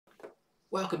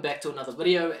Welcome back to another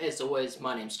video. As always,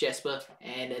 my name's Jasper,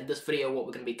 and in this video what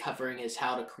we're going to be covering is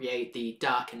how to create the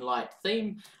dark and light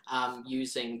theme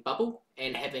using Bubble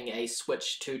and having a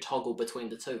switch to toggle between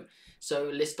the two.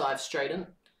 So let's dive straight in.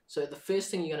 So the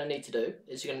first thing you're going to need to do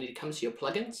is you're going to need to come to your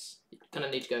plugins. You're going to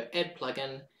need to go add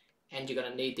plugin, and you're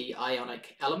going to need the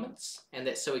Ionic Elements, and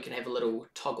that's so we can have a little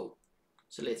toggle.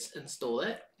 So let's install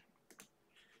that.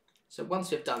 So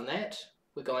once we've done that,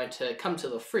 we're going to come to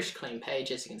the fresh clean page.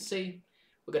 As you can see,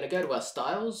 we're going to go to our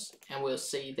styles, and we'll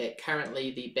see that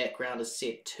currently the background is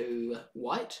set to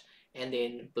white and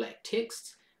then black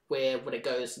text, where when it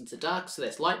goes into dark, so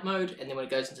that's light mode, and then when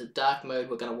it goes into dark mode,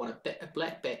 we're going to want a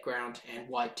black background and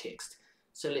white text.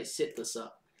 So let's set this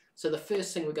up. So the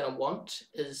first thing we're going to want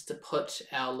is to put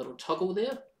our little toggle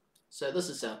there. So this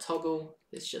is our toggle.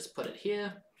 Let's just put it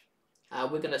here.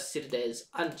 We're going to set it as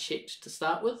unchecked to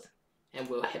start with, and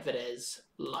we'll have it as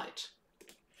light.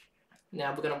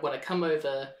 Now we're going to want to come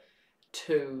over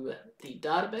to the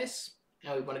database,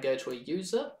 and we want to go to a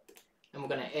user, and we're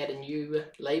going to add a new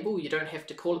label. You don't have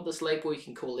to call it this label, you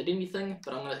can call it anything,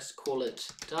 but I'm going to call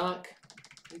it dark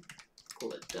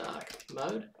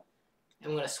mode,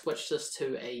 and we're going to switch this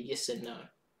to a yes and no.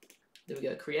 There we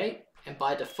go, create, and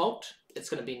by default it's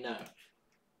going to be no.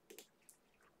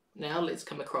 Now let's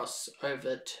come across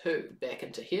over to back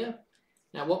into here.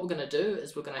 Now what we're going to do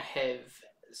is we're going to have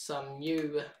some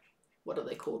new, what are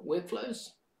they called, workflows.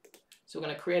 So we're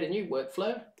going to create a new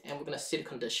workflow, and we're going to set a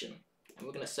condition, and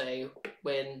we're going to say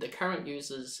when the current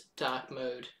user's dark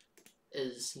mode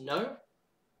is no,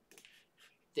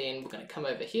 then we're going to come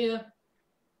over here,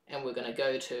 and we're going to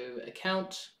go to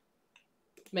account,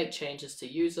 make changes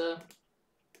to user,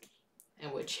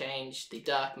 and we'll change the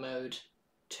dark mode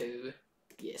to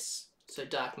yes. So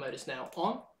dark mode is now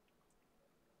on.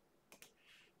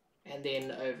 And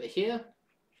then over here,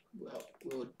 well,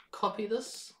 we'll copy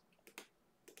this.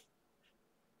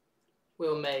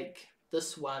 We'll make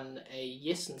this one a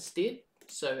yes instead.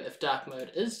 So if dark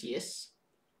mode is yes,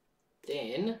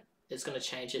 then it's going to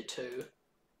change it to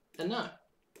a no.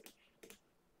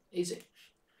 Easy.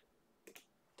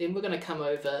 Then we're going to come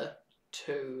over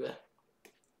to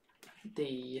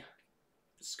the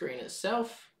screen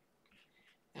itself,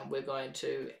 and we're going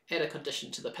to add a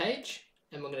condition to the page,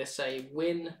 and we're going to say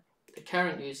when the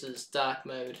current user's dark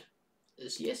mode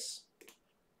is yes,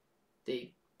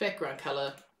 the background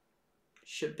color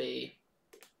should be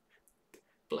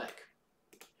black.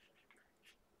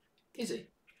 Easy.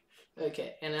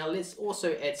 Okay, and now let's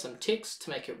also add some text to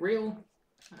make it real.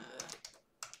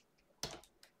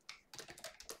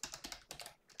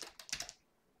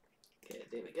 Okay,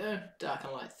 there we go, dark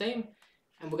and light theme.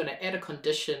 And we're going to add a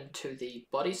condition to the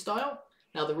body style.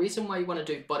 Now the reason why you want to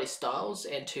do body styles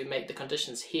and to make the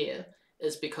conditions here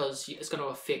is because it's going to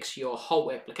affect your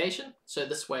whole application. So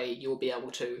this way you'll be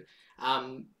able to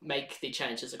make the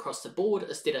changes across the board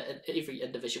instead of every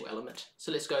individual element.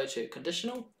 So let's go to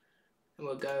conditional, and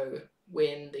we'll go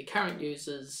when the current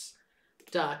user's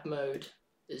dark mode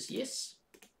is yes,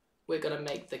 we're going to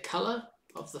make the color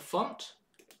of the font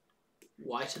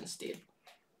white instead.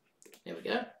 There we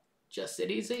go, just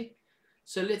that easy.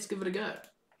 So let's give it a go.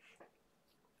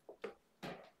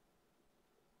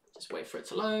 Just wait for it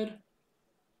to load.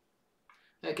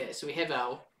 Okay, so we have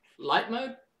our light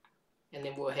mode, and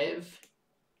then we'll have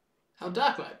our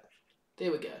dark mode.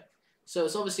 There we go. So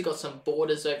it's obviously got some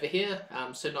borders over here,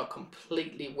 so not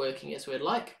completely working as we'd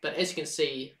like, but as you can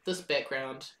see, this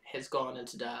background has gone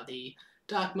into the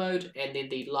dark mode, and then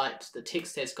the light, the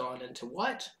text has gone into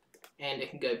white, and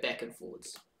it can go back and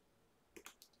forwards.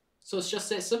 So it's just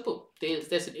that simple.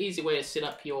 There's an easy way to set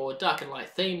up your dark and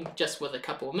light theme just with a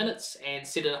couple of minutes and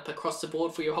set it up across the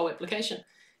board for your whole application.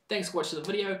 Thanks for watching the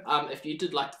video. If you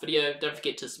did like the video, don't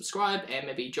forget to subscribe and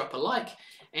maybe drop a like.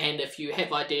 And if you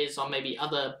have ideas on maybe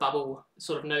other Bubble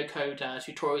sort of no-code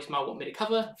tutorials you might want me to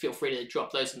cover, feel free to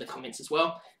drop those in the comments as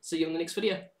well. See you in the next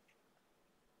video.